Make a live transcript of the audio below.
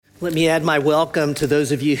Let me add my welcome to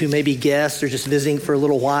those of you who may be guests or just visiting for a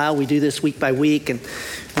little while. We do this week by week, and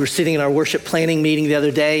we were sitting in our worship planning meeting the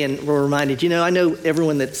other day, and we're reminded, I know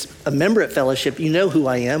everyone that's a member at Fellowship, you know who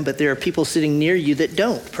I am, but there are people sitting near you that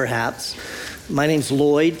don't, perhaps. My name's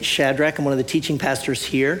Lloyd Shadrack. I'm one of the teaching pastors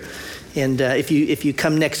here. And if you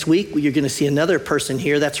come next week, you're going to see another person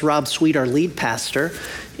here. That's Rob Sweet, our lead pastor.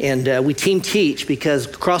 And we team teach because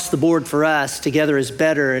across the board for us, together is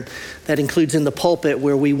better. And that includes in the pulpit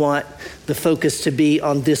where we want the focus to be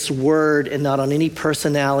on this word and not on any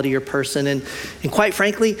personality or person. And quite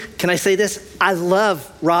frankly, can I say this? I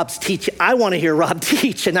love Rob's teaching. I want to hear Rob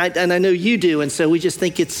teach, and I know you do. And so we just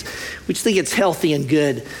think it's healthy and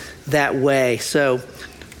good that way. So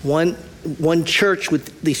one church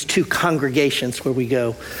with these two congregations where we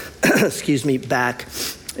go, back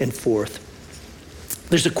and forth.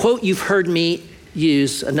 There's a quote you've heard me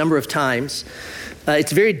use a number of times.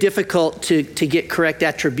 It's very difficult to get correct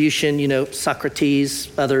attribution,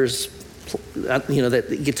 Socrates, others,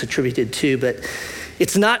 that gets attributed to, but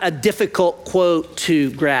it's not a difficult quote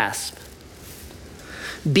to grasp.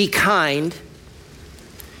 Be kind.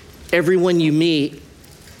 Everyone you meet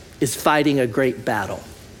is fighting a great battle.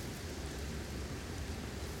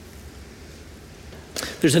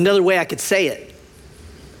 There's another way I could say it.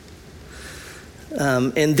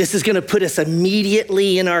 And this is going to put us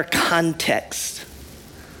immediately in our context.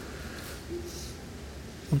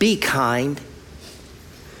 Be kind.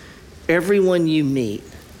 Everyone you meet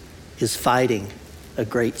is fighting a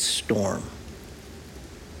great storm.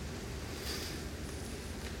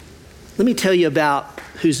 Let me tell you about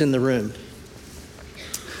who's in the room.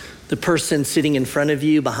 The person sitting in front of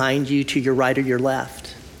you, behind you, to your right or your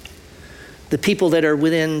left. The people that are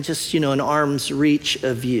within just, an arm's reach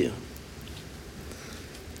of you.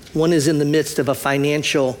 One is in the midst of a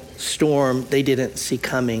financial storm they didn't see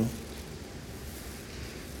coming.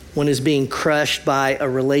 One is being crushed by a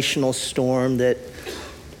relational storm that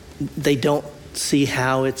they don't see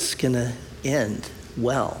how it's going to end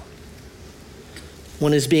well.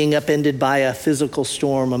 One is being upended by a physical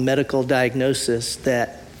storm, a medical diagnosis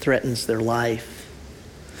that threatens their life.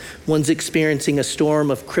 One's experiencing a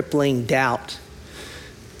storm of crippling doubt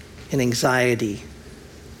and anxiety.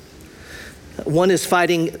 One is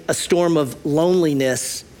fighting a storm of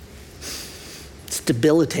loneliness. It's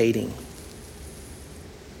debilitating.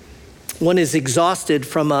 One is exhausted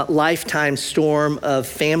from a lifetime storm of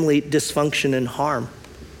family dysfunction and harm.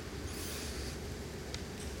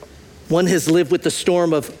 One has lived with the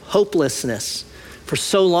storm of hopelessness. For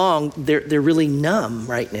so long, they're really numb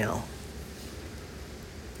right now.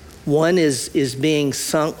 One is being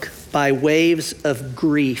sunk by waves of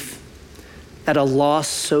grief at a loss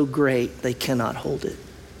so great they cannot hold it.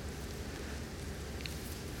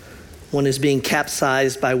 One is being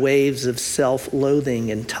capsized by waves of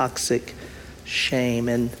self-loathing and toxic shame.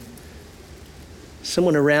 And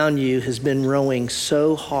someone around you has been rowing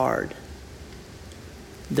so hard,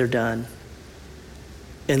 they're done.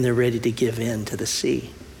 And they're ready to give in to the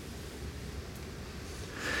sea.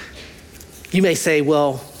 You may say,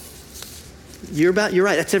 well, you're right.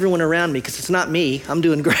 That's everyone around me because it's not me. I'm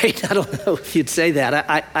doing great. I don't know if you'd say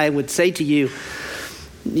that. I would say to you,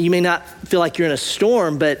 you may not feel like you're in a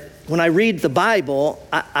storm, but when I read the Bible,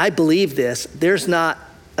 I believe this. There's not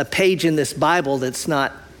a page in this Bible that's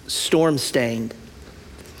not storm-stained.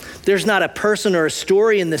 There's not a person or a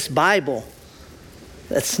story in this Bible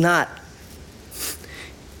that's not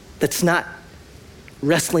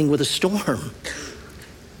wrestling with a storm.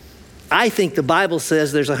 I think the Bible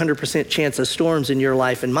says there's 100% chance of storms in your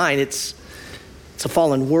life and mine. It's a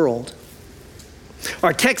fallen world.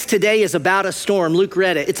 Our text today is about a storm. Luke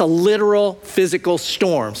read it. It's a literal physical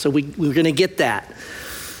storm. So we're going to get that.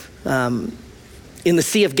 In the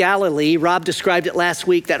Sea of Galilee, Rob described it last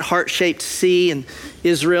week, that heart-shaped sea in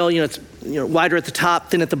Israel. It's wider at the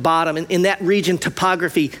top, thin at the bottom. And in that region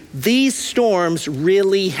topography, these storms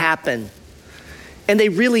really happen. And they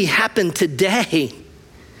really happen today.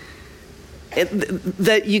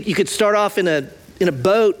 That you could start off in a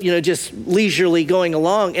boat, just leisurely going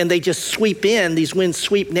along, and they just sweep in, these winds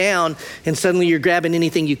sweep down, and suddenly you're grabbing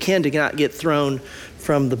anything you can to not get thrown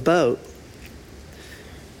from the boat.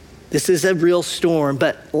 This is a real storm,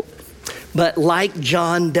 but like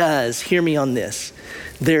John does, hear me on this,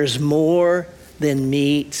 there's more than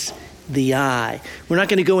meets the eye. We're not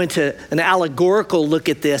going to go into an allegorical look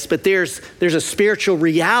at this, but there's a spiritual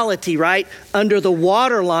reality, right, under the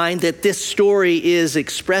waterline that this story is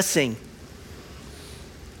expressing.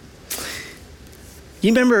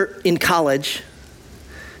 You remember in college,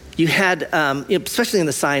 you had, especially in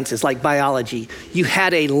the sciences like biology, you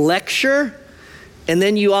had a lecture, and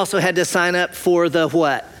then you also had to sign up for the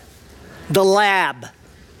what? The lab.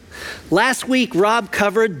 Last week, Rob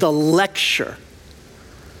covered the lecture.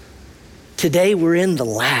 Today, we're in the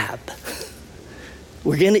lab.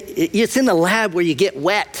 It's in the lab where you get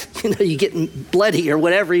wet, you get bloody or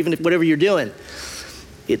whatever, whatever you're doing.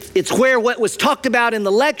 It's where what was talked about in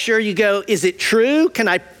the lecture, you go, is it true?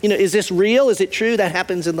 Is this real? Is it true? That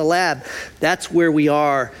happens in the lab. That's where we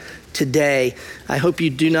are today. I hope you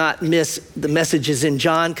do not miss the messages in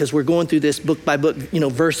John, because we're going through this book by book,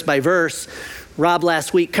 verse by verse. Rob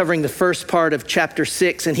last week covering the first part of chapter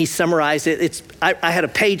 6, and he summarized it. I had a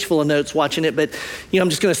page full of notes watching it, but I'm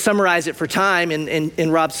just going to summarize it for time,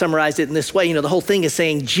 and Rob summarized it in this way. The whole thing is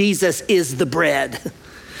saying Jesus is the bread.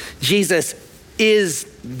 Jesus is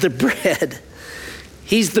the bread.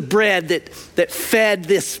 He's the bread that fed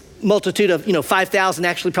this multitude of 5,000,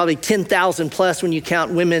 actually probably 10,000 plus when you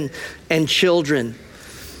count women and children.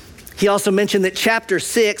 He also mentioned that chapter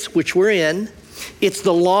 6, which we're in, it's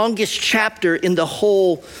the longest chapter in the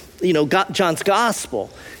whole, John's gospel.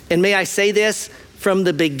 And may I say this, from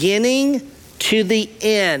the beginning to the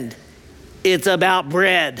end, it's about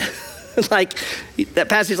bread. Like that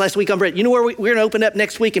passage last week on bread. You know where we're going to open up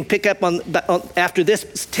next week and pick up on after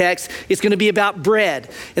this text? It's going to be about bread.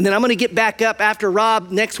 And then I'm going to get back up after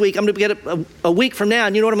Rob next week. I'm going to get up a week from now.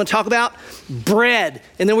 And you know what I'm going to talk about? Bread.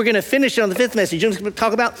 And then we're going to finish it on the fifth message. I'm going to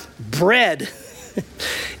talk about bread.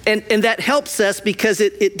 And that helps us because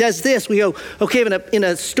it does this. We go, okay, in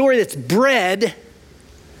a story that's bread,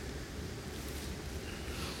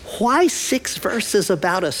 why 6 verses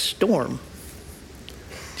about a storm?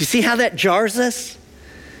 Do you see how that jars us?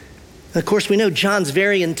 And of course, we know John's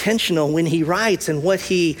very intentional when he writes and what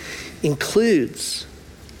he includes.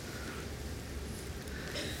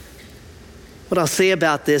 What I'll say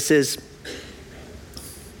about this is,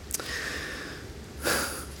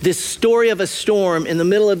 this story of a storm in the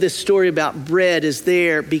middle of this story about bread is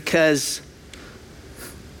there because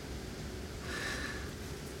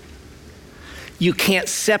you can't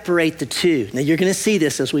separate the two. Now you're going to see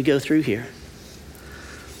this as we go through here.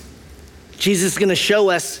 Jesus is going to show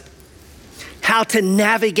us how to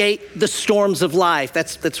navigate the storms of life.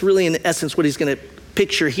 That's really in essence what he's going to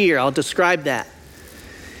picture here. I'll describe that.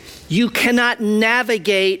 You cannot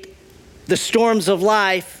navigate the storms of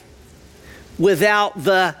life without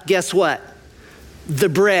guess what? The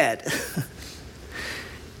bread.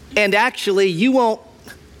 And actually, you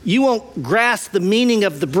won't grasp the meaning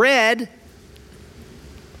of the bread,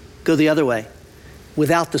 go the other way,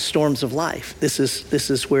 without the storms of life. This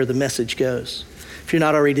is where the message goes. If you're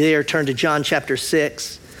not already there, turn to John chapter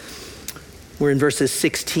 6. We're in verses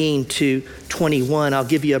 16 to 21. I'll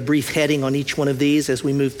give you a brief heading on each one of these as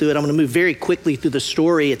we move through it. I'm going to move very quickly through the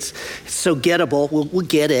story. It's so gettable. We'll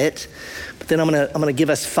get it. But then I'm going to give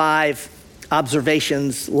us 5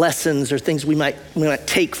 observations, lessons, or things we might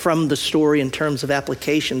take from the story in terms of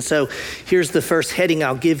application. So here's the first heading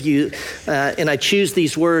I'll give you. And I choose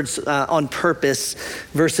these words on purpose,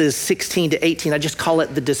 verses 16 to 18. I just call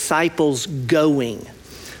it the disciples going.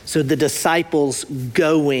 So the disciples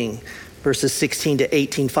going. Verses 16 to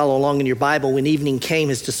 18, follow along in your Bible. When evening came,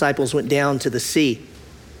 his disciples went down to the sea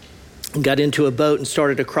and got into a boat and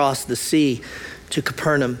started across the sea to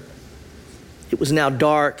Capernaum. It was now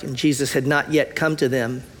dark and Jesus had not yet come to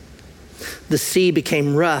them. The sea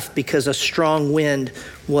became rough because a strong wind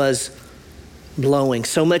was blowing.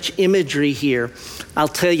 So much imagery here. I'll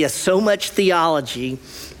tell you, so much theology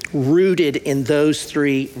rooted in those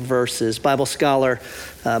 3 verses. Bible scholar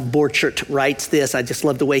Borchert writes this. I just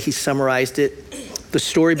love the way he summarized it. The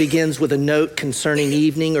story begins with a note concerning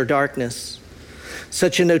evening or darkness.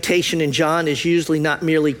 Such a notation in John is usually not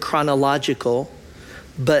merely chronological,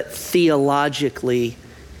 but theologically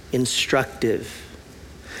instructive.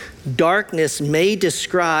 Darkness may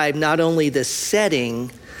describe not only the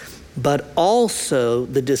setting, but also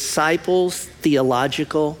the disciples'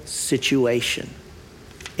 theological situation.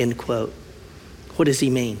 End quote. What does he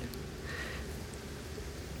mean?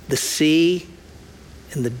 The sea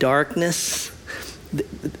and the darkness,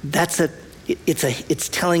 it's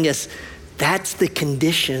telling us that's the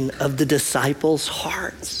condition of the disciples'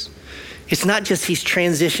 hearts. It's not just he's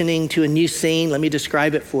transitioning to a new scene. Let me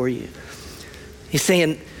describe it for you. He's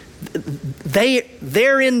saying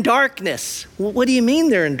they're in darkness. Well, what do you mean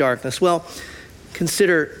they're in darkness? Well,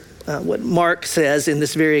 consider what Mark says in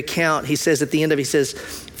this very account. He says at the end of it, he says,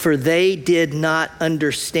 for they did not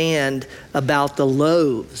understand about the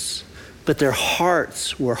loaves, but their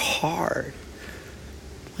hearts were hard.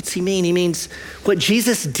 What's he mean? He means what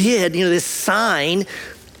Jesus did, this sign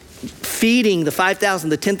feeding the 5,000,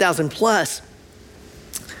 the 10,000 plus,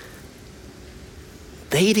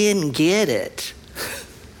 they didn't get it.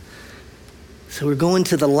 So we're going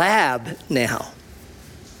to the lab now.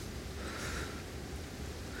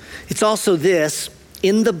 It's also this,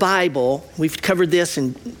 in the Bible, we've covered this,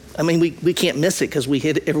 and we can't miss it because we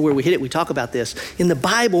hit it everywhere we hit it, we talk about this. In the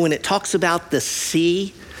Bible, when it talks about the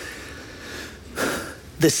sea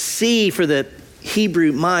for the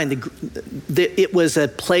Hebrew mind, it was a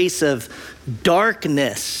place of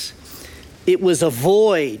darkness. It was a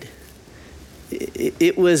void.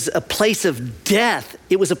 It was a place of death.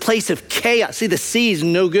 It was a place of chaos. See, the sea's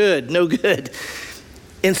no good.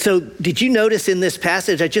 And so did you notice in this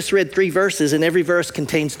passage, I just read 3 verses, and every verse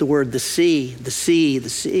contains the word the sea, the sea, the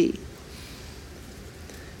sea.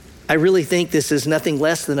 I really think this is nothing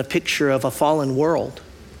less than a picture of a fallen world,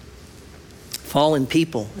 fallen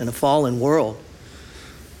people in a fallen world.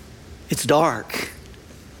 It's dark.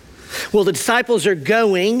 Well, the disciples are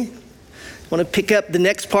going. I want to pick up the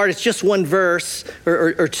next part. It's just one verse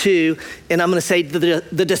or two, and I'm going to say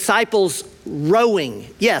the disciples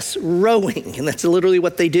rowing. Yes, rowing, and that's literally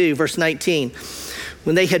what they do. Verse 19,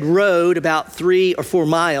 when they had rowed about 3 or 4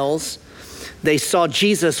 miles, they saw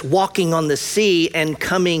Jesus walking on the sea and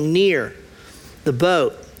coming near the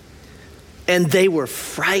boat, and they were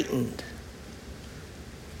frightened.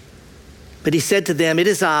 But he said to them, "It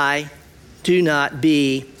is I, do not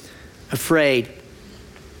be afraid."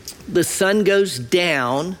 The sun goes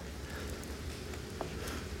down.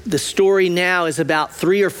 The story now is about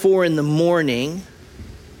 3 or 4 in the morning.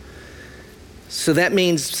 So that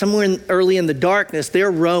means somewhere early in the darkness,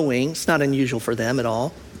 they're rowing. It's not unusual for them at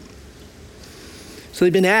all. So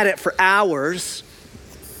they've been at it for hours.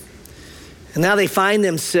 And now they find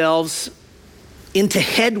themselves into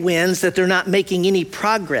headwinds that they're not making any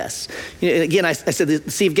progress. Again, I said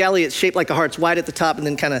the Sea of Galilee, it's shaped like a heart. It's wide at the top and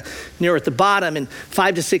then kind of narrow at the bottom, and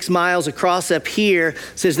 5 to 6 miles across up here.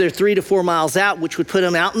 Says they're 3 to 4 miles out, which would put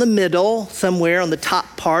them out in the middle, somewhere on the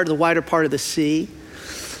top part, the wider part of the sea.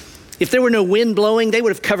 If there were no wind blowing, they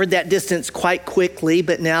would have covered that distance quite quickly,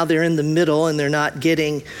 but now they're in the middle and they're not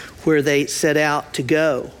getting where they set out to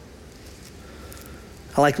go.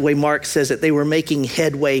 I like the way Mark says it. They were making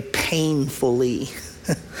headway painfully,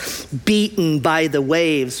 beaten by the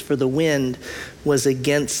waves, for the wind was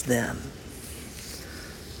against them.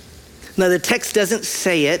 Now, the text doesn't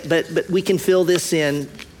say it, but we can fill this in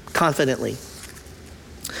confidently.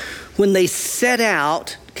 When they set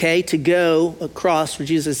out, to go across where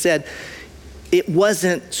Jesus said, it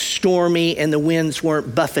wasn't stormy and the winds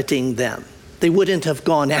weren't buffeting them. They wouldn't have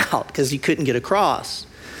gone out because you couldn't get across.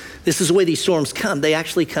 This is the way these storms come. They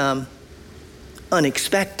actually come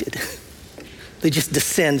unexpected. They just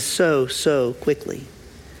descend so quickly.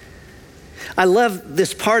 I love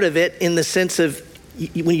this part of it in the sense of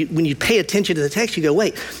when you pay attention to the text, you go,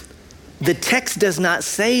 wait, the text does not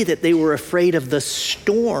say that they were afraid of the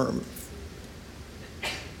storm.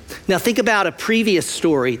 Now think about a previous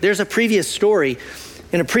story. There's a previous story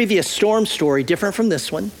in a previous storm story, different from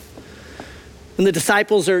this one. When the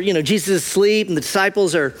disciples are, Jesus is asleep and the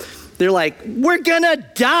disciples they're like, we're gonna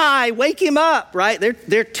die, wake him up, right?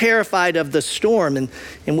 They're terrified of the storm, and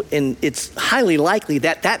it's highly likely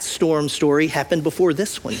that storm story happened before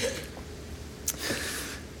this one.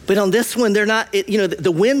 But on this one, they're not,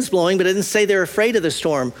 the wind's blowing, but it didn't say they're afraid of the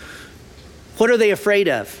storm. What are they afraid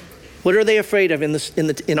of? What are they afraid of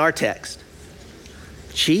in our text?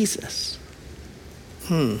 Jesus.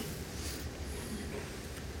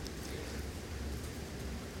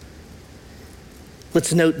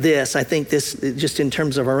 Let's note this. I think this, just in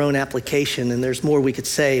terms of our own application, and there's more we could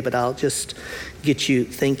say, but I'll just get you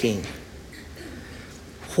thinking.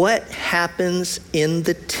 What happens in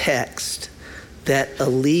the text that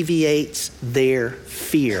alleviates their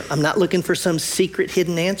fear? I'm not looking for some secret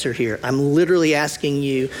hidden answer here. I'm literally asking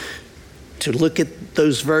you to look at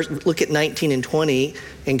those verses, look at 19 and 20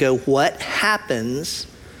 and go, what happens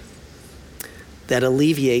that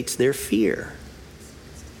alleviates their fear?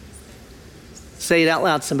 Say it out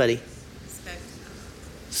loud, somebody.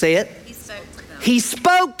 Say it. He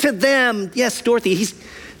spoke to them. Yes, Dorothy.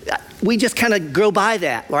 We just kind of go by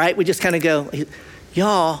that, right? We just kind of go,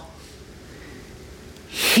 y'all,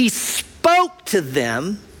 he spoke to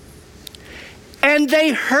them and they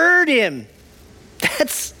heard him.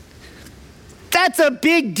 That's a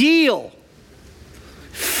big deal.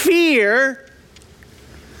 Fear.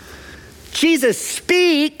 Jesus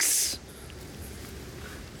speaks.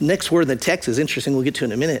 Next word in the text is interesting. We'll get to it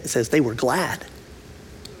in a minute. It says they were glad.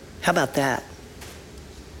 How about that?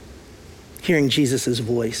 Hearing Jesus'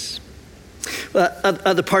 voice.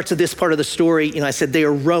 other parts of this part of the story, I said they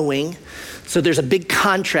are rowing. So there's a big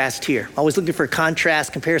contrast here. Always looking for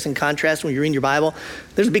contrast, comparison, contrast when you're reading your Bible.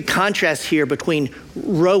 There's a big contrast here between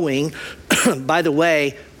rowing, by the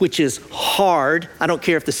way, which is hard. I don't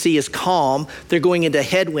care if the sea is calm. They're going into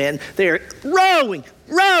headwind. They're rowing,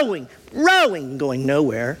 going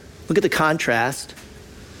nowhere. Look at the contrast.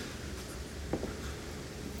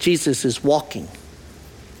 Jesus is walking.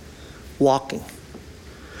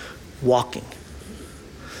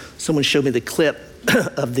 Someone showed me the clip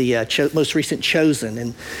of the most recent Chosen,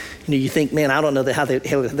 and you think, man, I don't know how they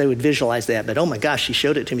would visualize that, but oh my gosh, she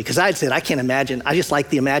showed it to me, because I said I can't imagine. I just like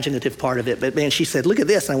the imaginative part of it, but man, she said, look at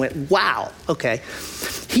this, and I went, wow, okay.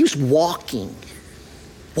 He was walking.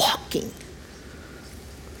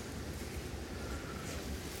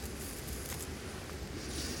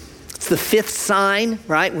 It's the fifth sign,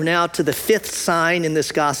 right? We're now to the fifth sign in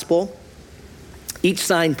this gospel. Each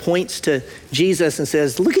sign points to Jesus and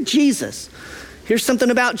says, look at Jesus. Here's something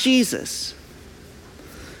about Jesus.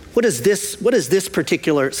 What does this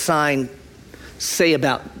particular sign say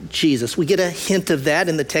about Jesus? We get a hint of that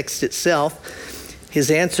in the text itself.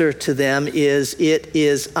 His answer to them is, it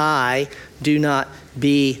is I, do not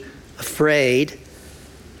be afraid.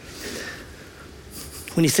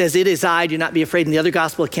 When he says, it is I, do not be afraid, and the other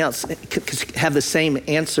gospel accounts have the same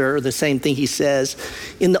answer, or the same thing he says.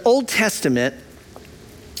 In the Old Testament,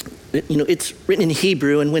 it's written in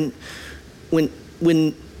Hebrew, and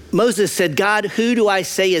when Moses said, God, who do I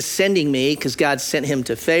say is sending me? Because God sent him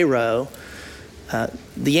to Pharaoh.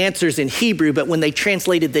 The answer's in Hebrew, but when they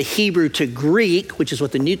translated the Hebrew to Greek, which is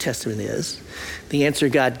what the New Testament is, the answer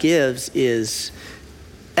God gives is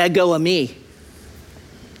ego eimi.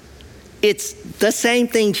 It's the same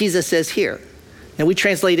thing Jesus says here. Now we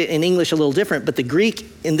translate it in English a little different, but the Greek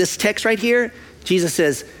in this text right here, Jesus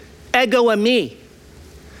says, ego eimi.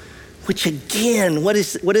 Which again, what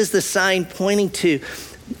is the sign pointing to?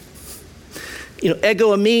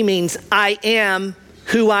 Ego eimi means I am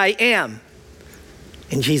who I am.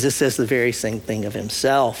 And Jesus says the very same thing of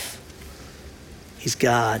himself. He's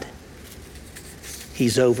God.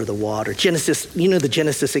 He's over the water. Genesis, the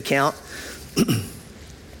Genesis account.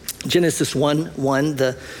 Genesis 1:1,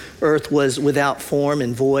 the earth was without form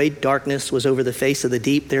and void. Darkness was over the face of the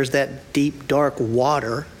deep. There's that deep, dark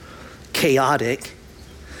water, chaotic.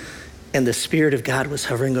 And the Spirit of God was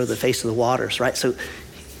hovering over the face of the waters, right? So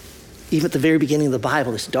even at the very beginning of the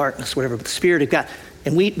Bible, this darkness, whatever, but the Spirit of God,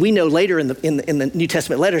 and we know later in the New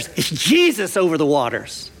Testament letters, it's Jesus over the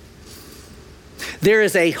waters. There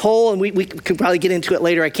is a whole, and we could probably get into it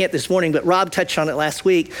later, I can't this morning, but Rob touched on it last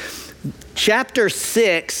week. Chapter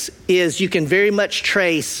 6 is, you can very much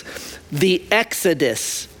trace the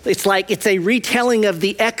Exodus. It's a retelling of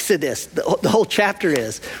the Exodus, the whole chapter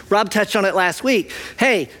is. Rob touched on it last week.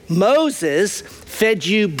 Hey, Moses fed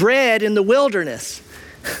you bread in the wilderness.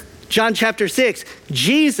 John chapter 6,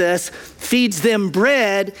 Jesus feeds them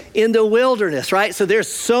bread in the wilderness, right? So there's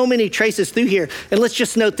so many traces through here. And let's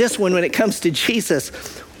just note this one when it comes to Jesus.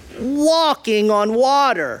 Walking on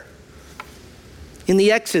water. In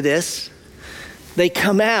the Exodus, they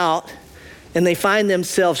come out and they find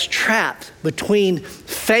themselves trapped between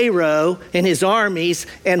Pharaoh and his armies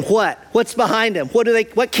and what? What's behind them?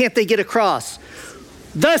 What can't they get across?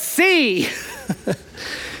 The sea.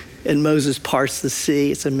 And Moses parts the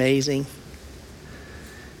sea. It's amazing.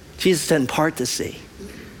 Jesus doesn't part the sea.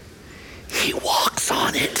 He walks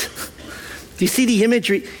on it. Do you see the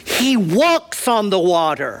imagery? He walks on the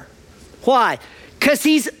water. Why? Because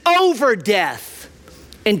he's over death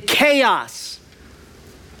and chaos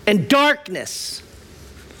and darkness.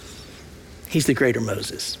 He's the greater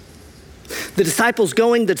Moses. The disciples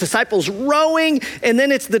going, the disciples rowing, and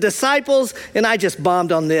then it's the disciples, and I just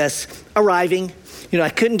bombed on this, arriving. I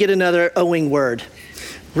couldn't get another owing word.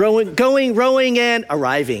 Rowing, and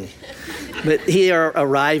arriving. But here,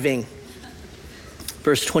 arriving.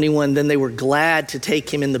 Verse 21, then they were glad to take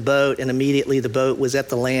him in the boat, and immediately the boat was at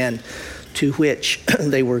the land to which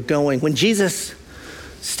they were going. When Jesus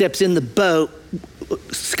steps in the boat,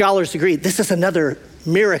 scholars agree, this is another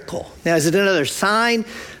miracle. Now, is it another sign?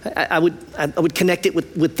 I would connect it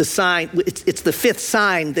with the sign. It's the fifth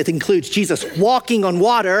sign that includes Jesus walking on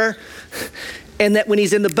water, and that when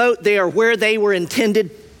he's in the boat, they are where they were intended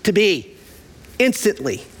to be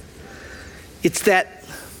instantly. It's that,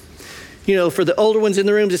 for the older ones in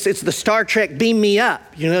the room, it's the Star Trek beam me up.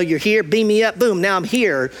 You're here, beam me up, boom, now I'm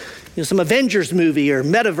here. Some Avengers movie or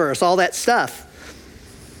metaverse, all that stuff.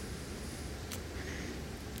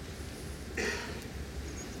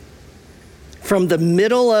 From the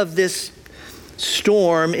middle of this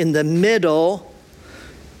storm, in the middle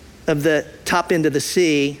of the top end of the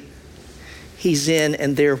sea, he's in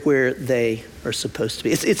and they're where they are supposed to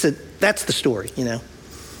be. That's the story, you know.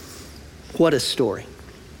 What a story.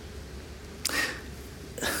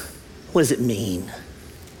 What does it mean?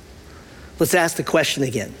 Let's ask the question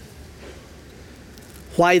again.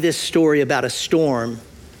 Why this story about a storm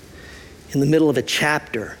in the middle of a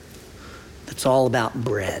chapter that's all about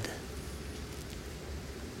bread?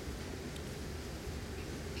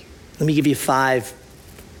 Let me give you 5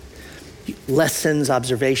 lessons,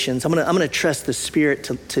 observations. I'm gonna trust the Spirit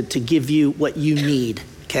to give you what you need,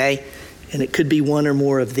 okay? And it could be one or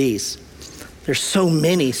more of these. There's so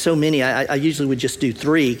many. I usually would just do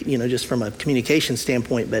 3, you know, just from a communication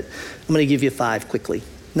standpoint, but I'm gonna give you 5 quickly.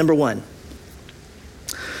 Number 1,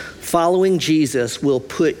 following Jesus will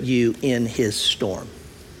put you in his storm.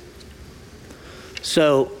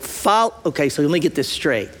 So let me get this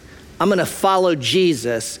straight. I'm gonna follow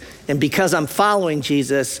Jesus, and because I'm following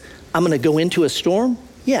Jesus, I'm gonna go into a storm?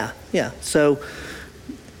 Yeah. So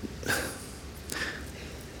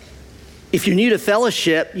if you're new to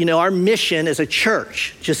Fellowship, you know, our mission as a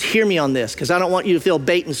church, just hear me on this, because I don't want you to feel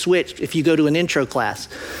bait and switched if you go to an intro class.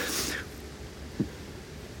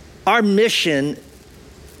 Our mission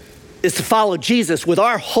is to follow Jesus with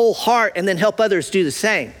our whole heart and then help others do the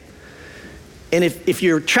same. And if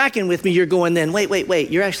you're tracking with me, you're going then, wait,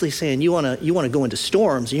 you're actually saying you wanna go into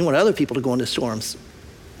storms and you want other people to go into storms.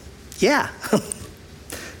 Yeah,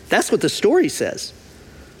 that's what the story says.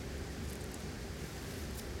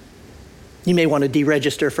 You may want to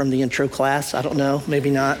deregister from the intro class. I don't know, maybe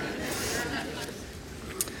not.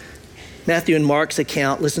 Matthew and Mark's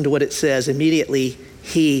account, listen to what it says. Immediately,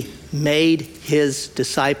 he made his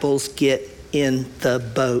disciples get in the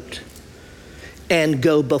boat and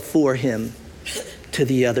go before him to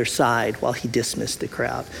the other side while he dismissed the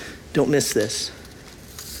crowd. Don't miss this.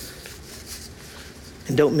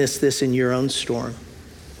 And don't miss this in your own storm.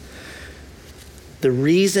 The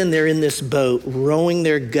reason they're in this boat, rowing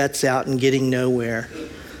their guts out and getting nowhere,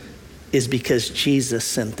 is because Jesus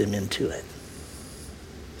sent them into it.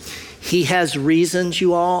 He has reasons,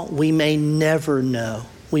 you all, we may never know.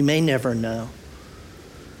 We may never know.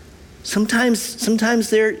 Sometimes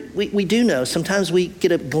we do know. Sometimes we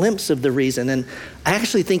get a glimpse of the reason. And I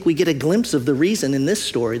actually think we get a glimpse of the reason in this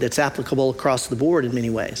story that's applicable across the board in many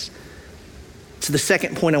ways. It's the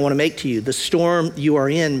second point I want to make to you. The storm you are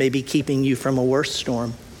in may be keeping you from a worse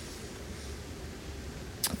storm.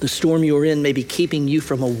 The storm you are in may be keeping you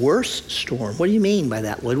from a worse storm. What do you mean by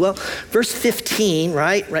that, Wood? Well, verse 15,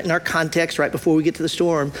 right in our context, right before we get to the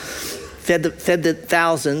storm, fed the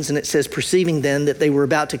thousands, and it says, perceiving then that they were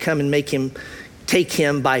about to come and take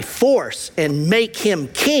him by force and make him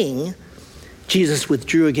king, Jesus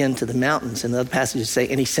withdrew again to the mountains. And the other passages say,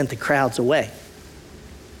 and he sent the crowds away.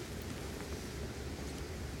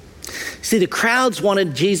 See, the crowds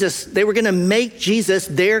wanted Jesus, they were gonna make Jesus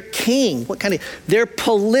their king. Their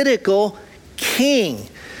political king,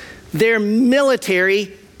 their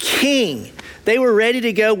military king. They were ready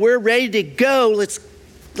to go, we're ready to go.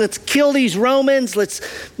 Let's kill these Romans. Let's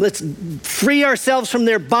free ourselves from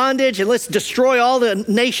their bondage, and let's destroy all the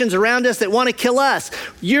nations around us that want to kill us.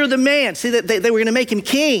 You're the man. See, that they were going to make him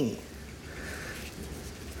king.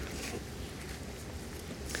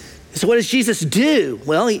 So what does Jesus do?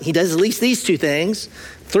 Well, he does at least these 2 things,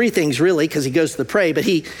 3 things really, because he goes to the pray, but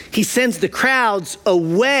he sends the crowds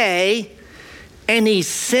away, and he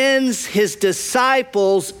sends his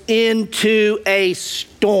disciples into a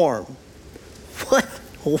storm.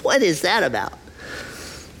 What is that about?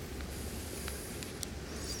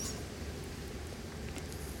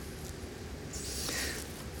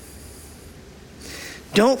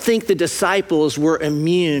 Don't think the disciples were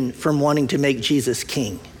immune from wanting to make Jesus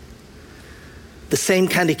king. The same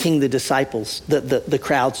kind of king the disciples, the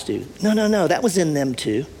crowds do. No, that was in them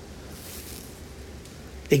too.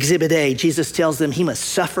 Exhibit A, Jesus tells them he must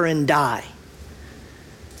suffer and die.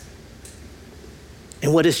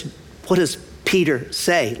 And what does Peter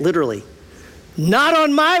say? Literally, not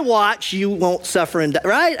on my watch, you won't suffer and die,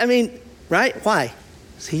 right? I mean, right? Why?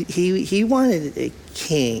 He wanted a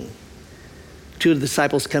king. 2 of the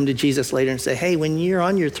disciples come to Jesus later and say, hey, when you're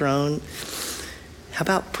on your throne, how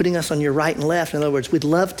about putting us on your right and left? In other words, we'd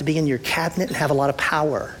love to be in your cabinet and have a lot of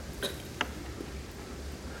power.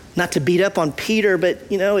 Not to beat up on Peter, but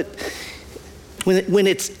when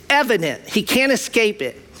it's evident, he can't escape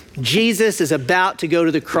it. Jesus is about to go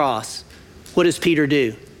to the cross. What does Peter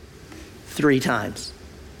do? 3 times.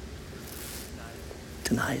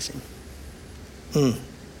 Denies him.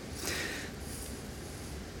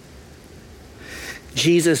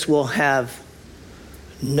 Jesus will have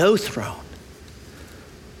no throne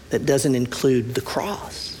that doesn't include the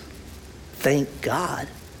cross. Thank God.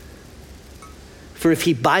 For if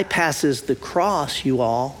he bypasses the cross, you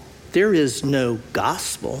all, there is no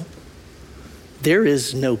gospel. There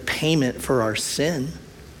is no payment for our sin.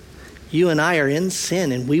 You and I are in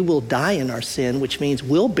sin, and we will die in our sin, which means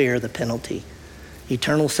we'll bear the penalty.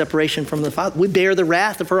 Eternal separation from the Father. We bear the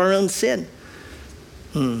wrath for our own sin.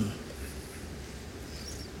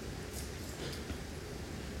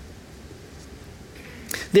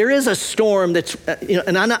 There is a storm that's,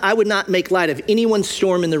 and I would not make light of anyone's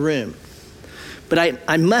storm in the room, but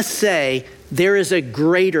I must say there is a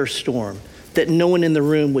greater storm that no one in the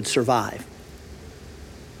room would survive.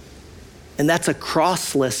 And that's a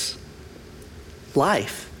crossless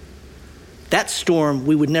life. That storm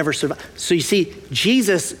we would never survive. So you see,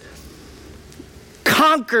 Jesus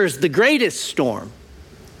conquers the greatest storm.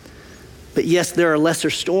 But yes, there are lesser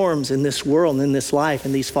storms in this world and in this life,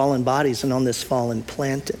 in these fallen bodies and on this fallen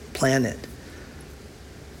planet.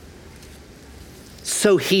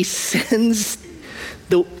 So he sends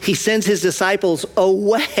his disciples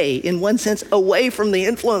away, in one sense, away from the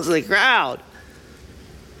influence of the crowd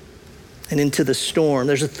and into the storm.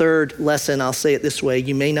 There's a third lesson. I'll say it this way.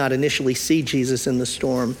 You may not initially see Jesus in the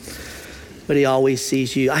storm, but he always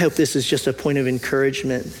sees you. I hope this is just a point of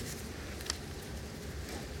encouragement.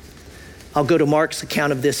 I'll go to Mark's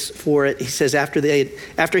account of this for it. He says, after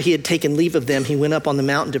he had taken leave of them, he went up on the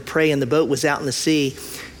mountain to pray, and the boat was out in the sea,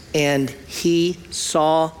 and he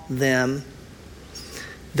saw them.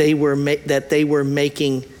 They were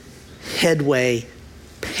making headway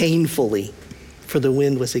painfully, for the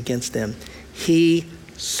wind was against them. He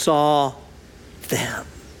saw them.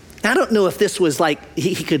 I don't know if this was like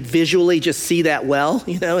he could visually just see that well,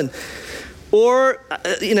 I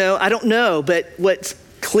don't know, but what's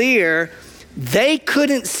clear, they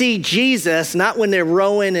couldn't see Jesus, not when they're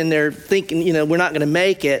rowing and they're thinking, we're not going to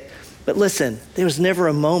make it. But listen, there was never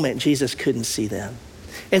a moment Jesus couldn't see them.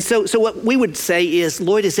 And so what we would say is,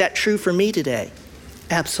 Lloyd, is that true for me today?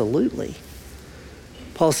 Absolutely.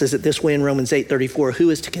 Paul says it this way in Romans 8:34,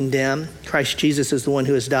 who is to condemn? Christ Jesus is the one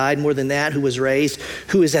who has died, more than that, who was raised,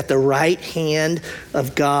 who is at the right hand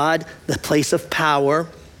of God, the place of power,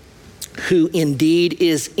 who indeed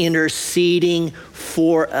is interceding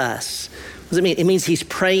for us. What does it mean? It means he's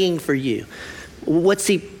praying for you. What's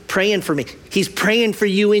he praying for me? He's praying for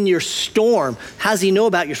you in your storm. How does he know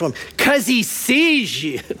about your storm? Because he sees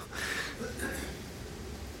you.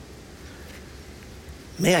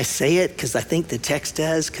 May I say it? Because I think the text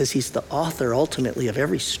does, because he's the author ultimately of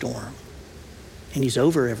every storm. And he's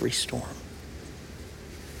over every storm.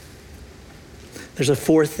 There's a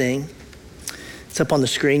fourth thing. It's up on the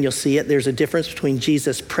screen, you'll see it. There's a difference between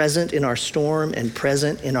Jesus present in our storm and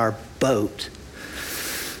present in our boat.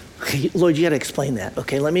 Okay, Lord, you got to explain that.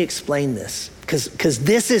 Okay, let me explain this. Because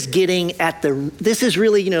this is getting at this is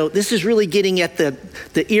really getting at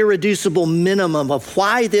the irreducible minimum of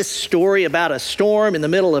why this story about a storm in the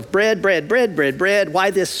middle of bread,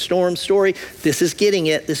 why this storm story, this is getting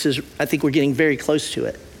it. I think we're getting very close to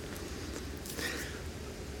it.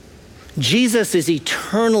 Jesus is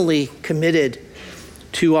eternally committed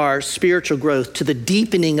to our spiritual growth, to the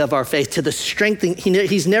deepening of our faith, to the strengthening.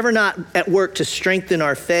 He's never not at work to strengthen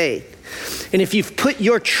our faith. And if you've put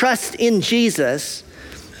your trust in Jesus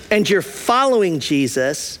and you're following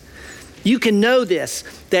Jesus, you can know this,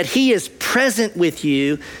 that he is present with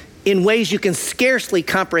you in ways you can scarcely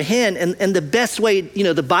comprehend. And the best way,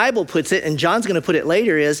 the Bible puts it, and John's going to put it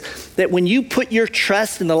later, is that when you put your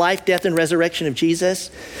trust in the life, death, and resurrection of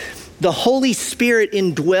Jesus, the Holy Spirit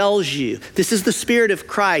indwells you. This is the Spirit of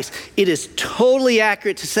Christ. It is totally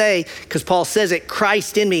accurate to say, because Paul says it,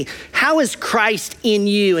 Christ in me. How is Christ in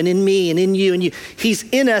you and in me and in you and you? He's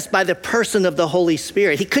in us by the person of the Holy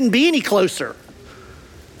Spirit. He couldn't be any closer.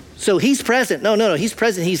 So he's present. No, he's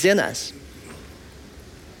present. He's in us.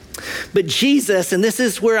 But Jesus, and this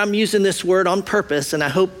is where I'm using this word on purpose, and I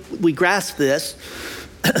hope we grasp this.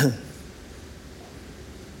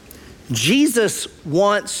 Jesus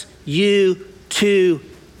wants you to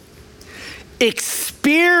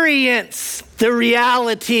experience the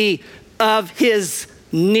reality of his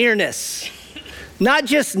nearness. Not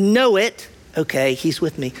just know it, okay, he's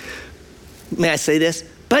with me. May I say this?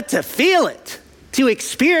 But to feel it, to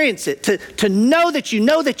experience it, to know that you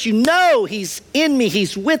know he's in me,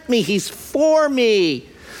 he's with me, he's for me.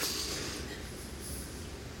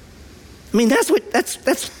 I mean, that's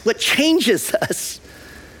what changes us.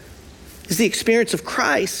 Is the experience of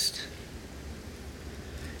Christ.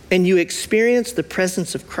 And you experience the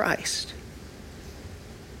presence of Christ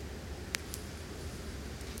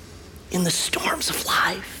in the storms of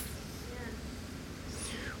life.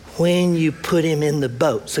 when you put him in the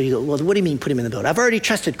boat. So you go, well, what do you mean put him in the boat? I've already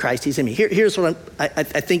trusted Christ. He's in me. Here's what I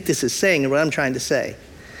think this is saying and what I'm trying to say.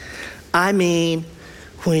 I mean,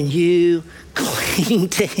 when you cling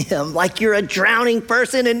to him like you're a drowning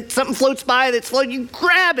person and something floats by that's floating, you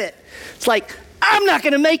grab it. It's like, I'm not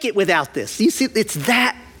going to make it without this. You see, it's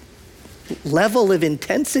that level of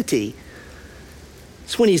intensity.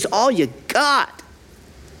 It's when he's all you got.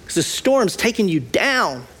 Because the storm's taking you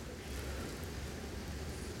down.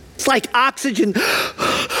 It's like oxygen.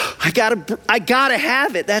 I gotta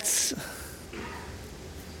have it. That's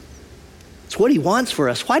what he wants for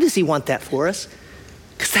us. Why does he want that for us?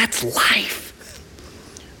 Because that's life.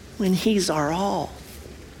 When he's our all.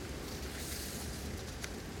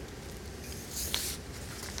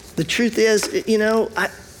 The truth is,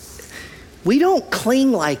 we don't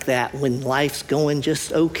cling like that when life's going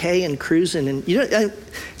just okay and cruising. And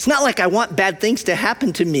it's not like I want bad things to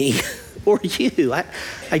happen to me or you.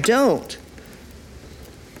 I don't.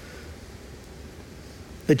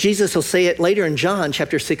 But Jesus will say it later in John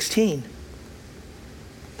chapter 16.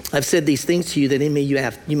 I've said these things to you that in me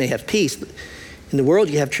you may have peace. In the world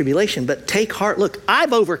you have tribulation, but take heart. Look,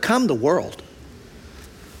 I've overcome the world.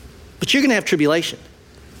 But you're going to have tribulation.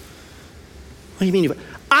 What do you mean?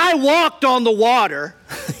 I walked on the water.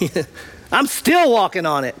 I'm still walking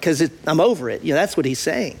on it because I'm over it. That's what he's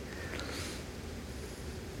saying.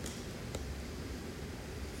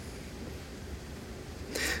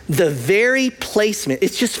 The very placement,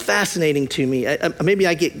 it's just fascinating to me. Maybe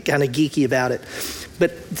I get kind of geeky about it.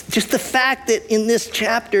 But just the fact that in this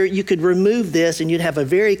chapter, you could remove this and you'd have a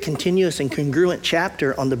very continuous and congruent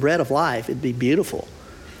chapter on the bread of life. It'd be beautiful.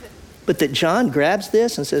 But that John grabs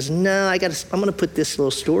this and says, no, I'm going to put this little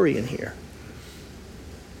story in here.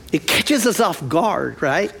 It catches us off guard,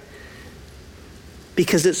 right?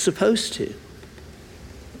 Because it's supposed to.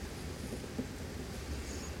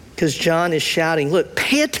 Because John is shouting, look,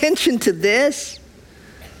 pay attention to this.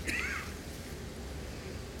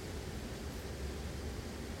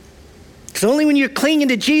 Because only when you're clinging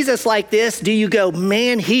to Jesus like this do you go,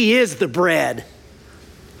 man, he is the bread.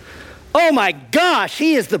 Oh my gosh,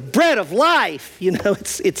 he is the bread of life.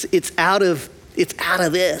 It's out of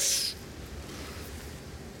this.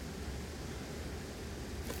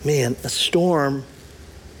 Man, a storm.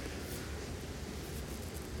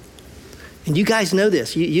 And you guys know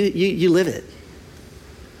this. You live it.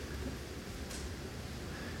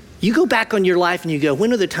 You go back on your life and you go,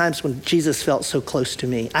 when are the times when Jesus felt so close to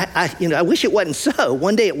me? I wish it wasn't so.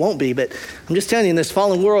 One day it won't be, but I'm just telling you, in this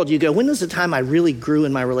fallen world, you go, when was the time I really grew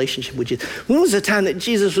in my relationship with Jesus? When was the time that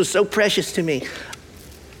Jesus was so precious to me?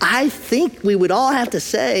 I think we would all have to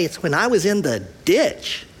say it's when I was in the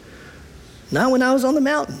ditch, not when I was on the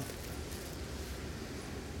mountain.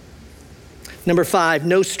 Number 5,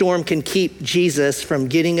 no storm can keep Jesus from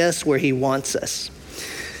getting us where he wants us.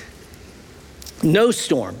 No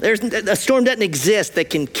storm. A storm doesn't exist that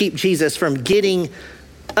can keep Jesus from getting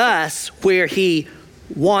us where he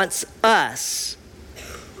wants us.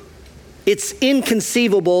 It's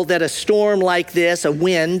inconceivable that a storm like this, a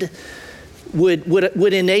wind,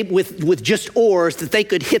 would enable with just oars that they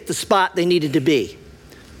could hit the spot they needed to be.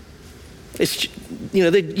 It's,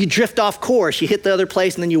 you drift off course, you hit the other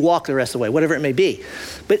place, and then you walk the rest of the way, whatever it may be.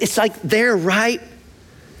 But it's like they're right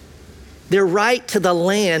to the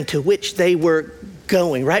land to which they were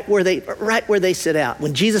going, right where they set out.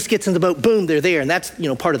 When Jesus gets in the boat, boom, they're there, and that's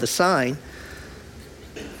part of the sign.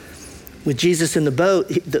 With Jesus in the boat,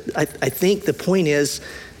 I think the point is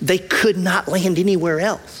they could not land anywhere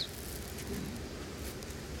else.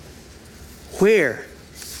 Where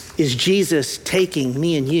is Jesus taking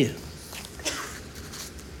me and you?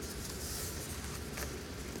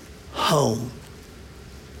 Home.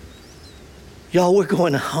 Y'all, we're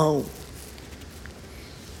going home.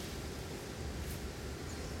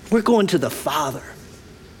 We're going to the Father.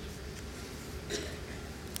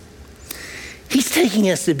 He's taking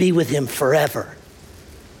us to be with him forever.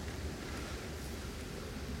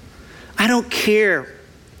 I don't care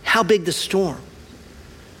how big the storm.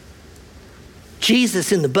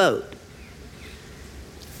 Jesus in the boat.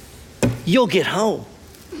 You'll get home.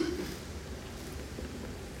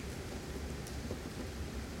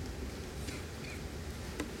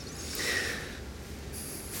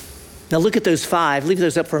 Now look at those 5. Leave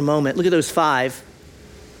those up for a moment. Look at those 5.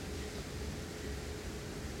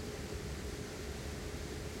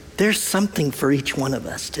 There's something for each one of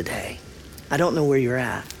us today. I don't know where you're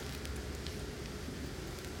at.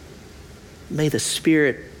 May the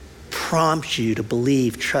Spirit prompt you to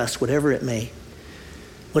believe, trust, whatever it may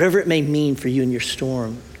mean for you in your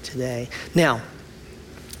storm today. Now,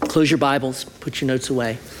 close your Bibles, put your notes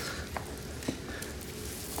away.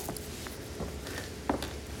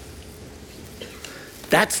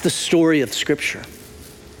 That's the story of Scripture.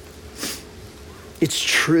 It's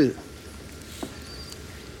true.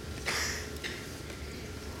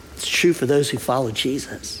 It's true for those who follow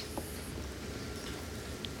Jesus.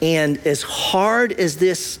 And as hard as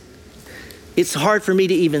this, it's hard for me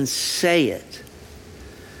to even say it.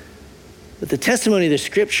 But the testimony of the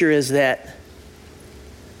Scripture is that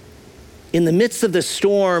in the midst of the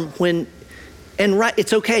storm,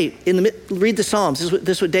 it's okay. Read the Psalms.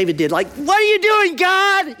 This is what David did. Like, what are you doing,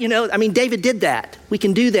 God? David did that. We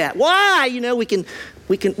can do that. Why?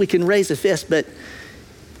 We can raise a fist, but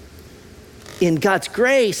in God's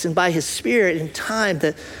grace and by his Spirit in time,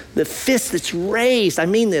 the fist that's raised,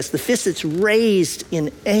 the fist that's raised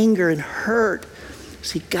in anger and hurt.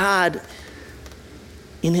 See, God,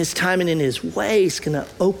 in his time and in his way, is going to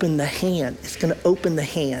open the hand. It's going to open the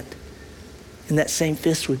hand. And that same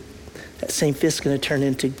fist is going to turn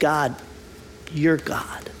into God, your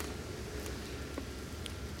God.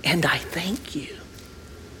 And I thank you.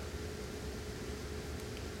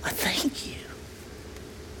 I thank you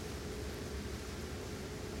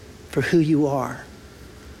for who you are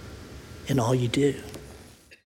and all you do.